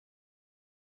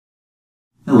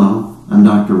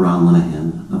I'm Dr.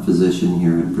 Linehan, a physician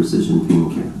here at Precision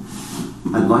Pain Care.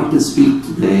 I'd like to speak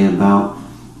today about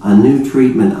a new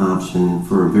treatment option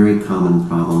for a very common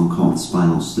problem called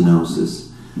spinal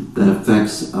stenosis that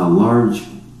affects a large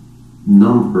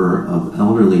number of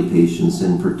elderly patients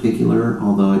in particular,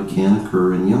 although it can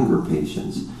occur in younger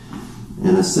patients.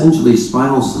 And essentially,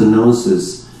 spinal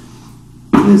stenosis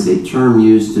is a term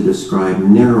used to describe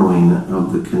narrowing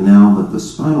of the canal that the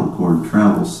spinal cord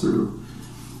travels through.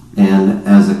 And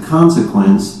as a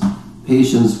consequence,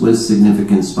 patients with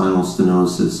significant spinal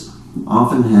stenosis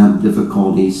often have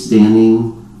difficulty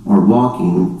standing or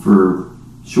walking for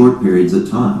short periods of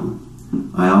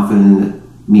time. I often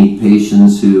meet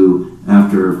patients who,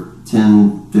 after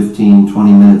 10, 15,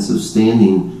 20 minutes of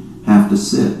standing, have to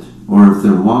sit, or if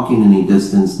they're walking any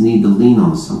distance, need to lean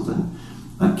on something,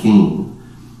 a cane,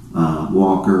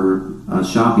 walker, a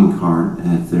shopping cart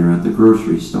if they're at the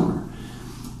grocery store.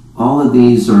 All of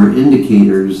these are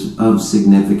indicators of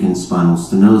significant spinal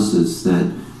stenosis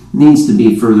that needs to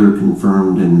be further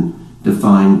confirmed and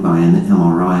defined by an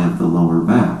MRI of the lower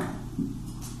back.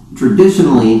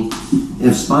 Traditionally,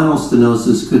 if spinal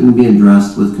stenosis couldn't be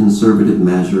addressed with conservative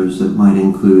measures that might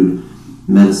include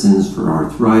medicines for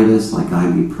arthritis like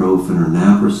ibuprofen or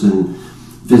naproxen,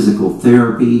 physical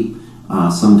therapy,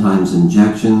 sometimes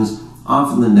injections,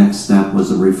 often the next step was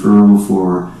a referral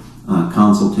for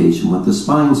consultation with the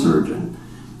spine surgeon.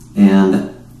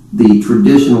 And the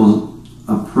traditional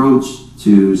approach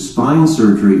to spine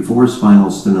surgery for spinal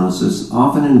stenosis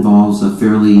often involves a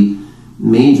fairly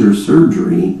major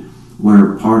surgery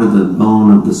where part of the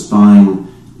bone of the spine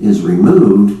is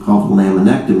removed, called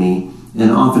laminectomy,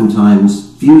 and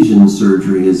oftentimes fusion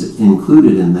surgery is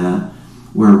included in that,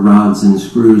 where rods and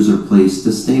screws are placed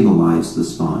to stabilize the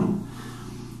spine.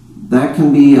 That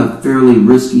can be a fairly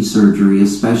risky surgery,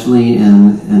 especially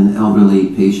in an elderly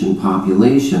patient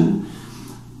population.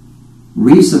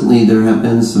 Recently, there have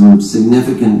been some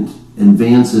significant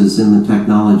advances in the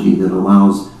technology that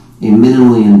allows a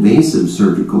minimally invasive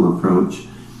surgical approach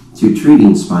to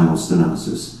treating spinal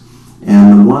stenosis.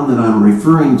 And the one that I'm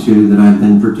referring to that I've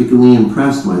been particularly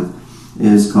impressed with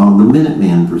is called the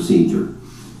Minuteman Procedure.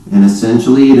 And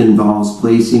essentially it involves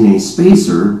placing a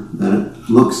spacer that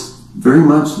looks very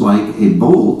much like a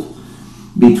bolt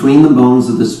between the bones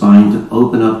of the spine to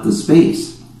open up the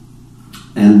space.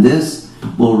 And this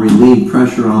will relieve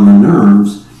pressure on the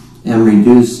nerves and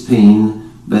reduce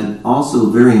pain, but also,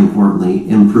 very importantly,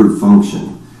 improve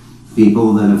function.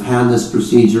 People that have had this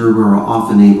procedure were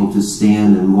often able to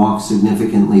stand and walk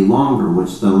significantly longer,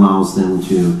 which allows them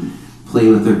to play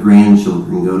with their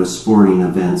grandchildren, go to sporting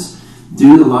events,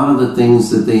 do a lot of the things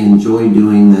that they enjoy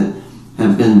doing that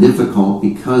have been difficult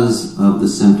because of the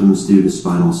symptoms due to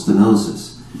spinal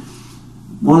stenosis.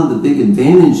 One of the big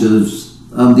advantages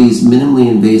of these minimally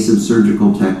invasive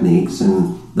surgical techniques,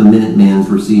 and the Minuteman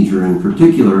procedure in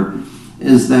particular,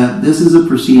 is that this is a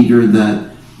procedure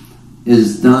that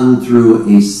is done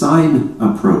through a side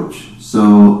approach.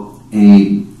 So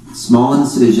a small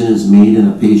incision is made in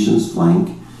a patient's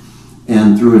flank,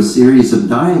 and through a series of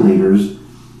dilators,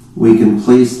 we can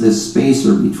place this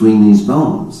spacer between these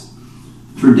bones.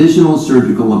 Traditional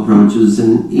surgical approaches,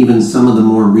 and even some of the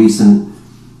more recent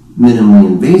minimally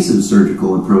invasive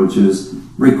surgical approaches,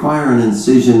 require an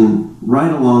incision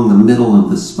right along the middle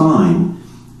of the spine,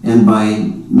 and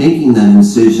by making that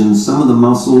incision, some of the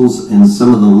muscles and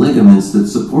some of the ligaments that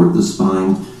support the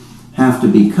spine have to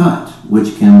be cut,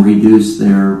 which can reduce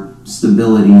their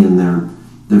stability and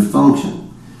their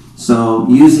function. So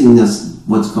using this,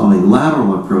 what's called a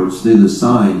lateral approach through the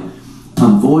side,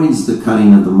 avoids the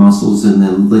cutting of the muscles and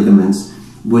the ligaments,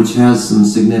 which has some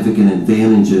significant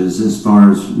advantages as far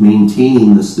as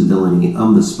maintaining the stability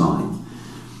of the spine.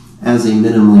 As a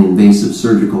minimally invasive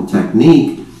surgical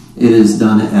technique, it is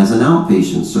done as an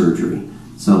outpatient surgery.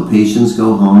 So patients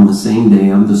go home the same day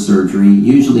of the surgery,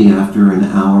 usually after an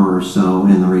hour or so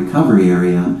in the recovery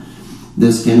area.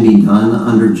 This can be done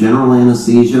under general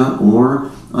anesthesia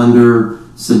or under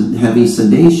heavy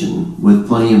sedation with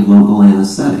plenty of local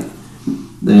anesthetic.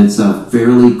 It's a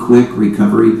fairly quick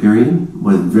recovery period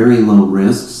with very low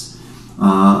risks.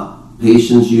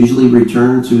 Patients usually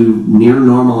return to near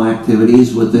normal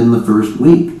activities within the first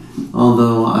week,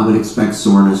 although I would expect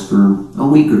soreness for a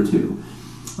week or two.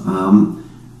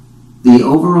 The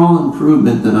overall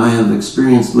improvement that I have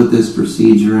experienced with this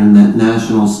procedure and that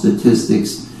national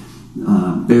statistics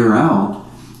bear out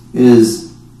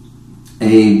is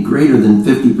a greater than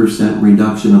 50%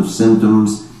 reduction of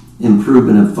symptoms,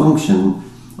 improvement of function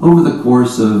over the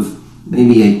course of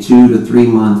maybe a 2 to 3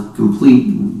 month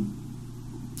complete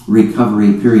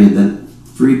recovery period that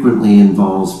frequently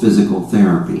involves physical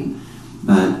therapy.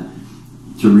 But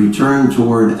to return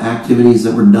toward activities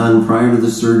that were done prior to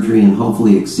the surgery and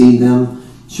hopefully exceed them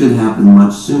should happen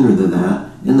much sooner than that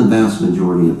in the vast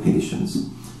majority of patients.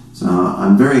 So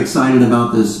I'm very excited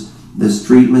about this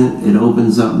treatment. It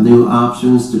opens up new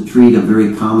options to treat a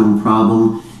very common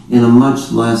problem in a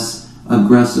much less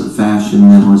aggressive fashion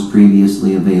than was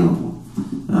previously available.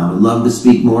 I would love to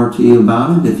speak more to you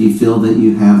about it. If you feel that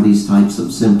you have these types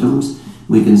of symptoms,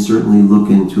 we can certainly look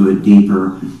into it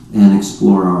deeper and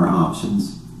explore our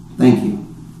options. Thank you.